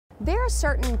There are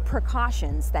certain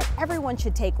precautions that everyone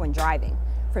should take when driving,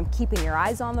 from keeping your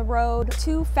eyes on the road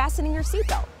to fastening your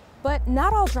seatbelt. But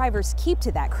not all drivers keep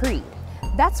to that creed.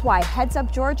 That's why Heads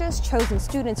Up Georgia's chosen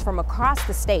students from across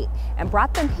the state and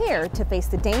brought them here to face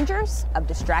the dangers of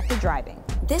distracted driving.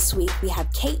 This week we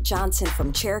have Kate Johnson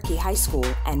from Cherokee High School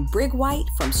and Brig White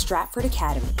from Stratford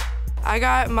Academy. I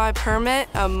got my permit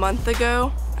a month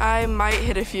ago. I might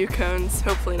hit a few cones,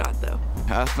 hopefully not though.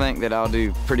 I think that I'll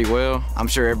do pretty well. I'm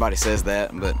sure everybody says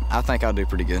that, but I think I'll do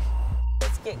pretty good.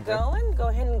 Let's get going. Go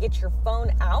ahead and get your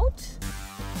phone out.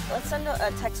 Let's send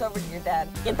a text over to your dad.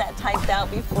 Get that typed out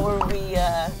before we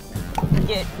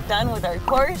get done with our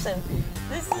course. And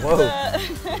this is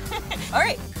all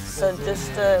right. So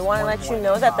just want to let you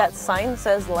know that that sign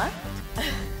says left.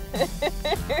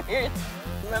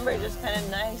 Remember, just kind of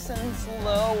nice and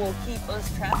slow will keep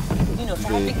us traffic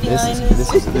behind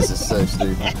us. This is so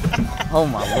stupid. Oh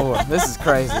my Lord, this is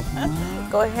crazy.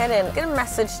 Go ahead and get a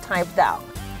message typed out.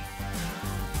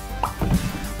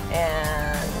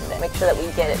 And make sure that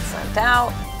we get it sent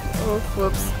out. Oh,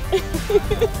 whoops.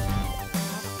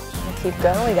 Keep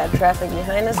going, we got traffic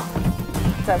behind us.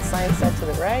 That sign said to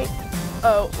the right.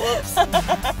 Oh, whoops.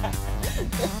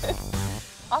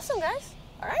 Awesome, guys.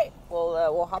 All right,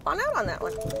 we'll hop on out on that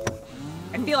one.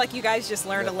 I feel like you guys just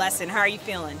learned a lesson. How are you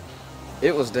feeling?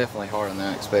 It was definitely harder than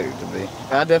I expected it to be.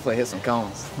 I definitely hit some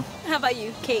cones. How about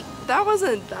you, Kate? That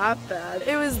wasn't that bad.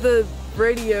 It was the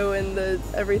radio and the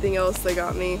everything else that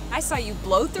got me. I saw you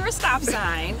blow through a stop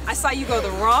sign. I saw you go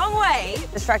the wrong way.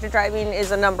 Distracted driving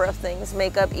is a number of things.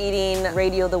 Makeup, eating,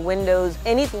 radio, the windows,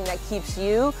 anything that keeps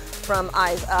you from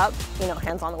eyes up,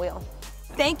 hands on the wheel.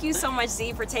 Thank you so much,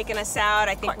 Z, for taking us out.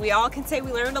 I think we all can say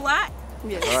we learned a lot.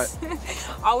 Yes. All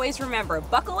right. Always remember,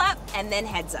 buckle up and then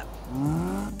heads up.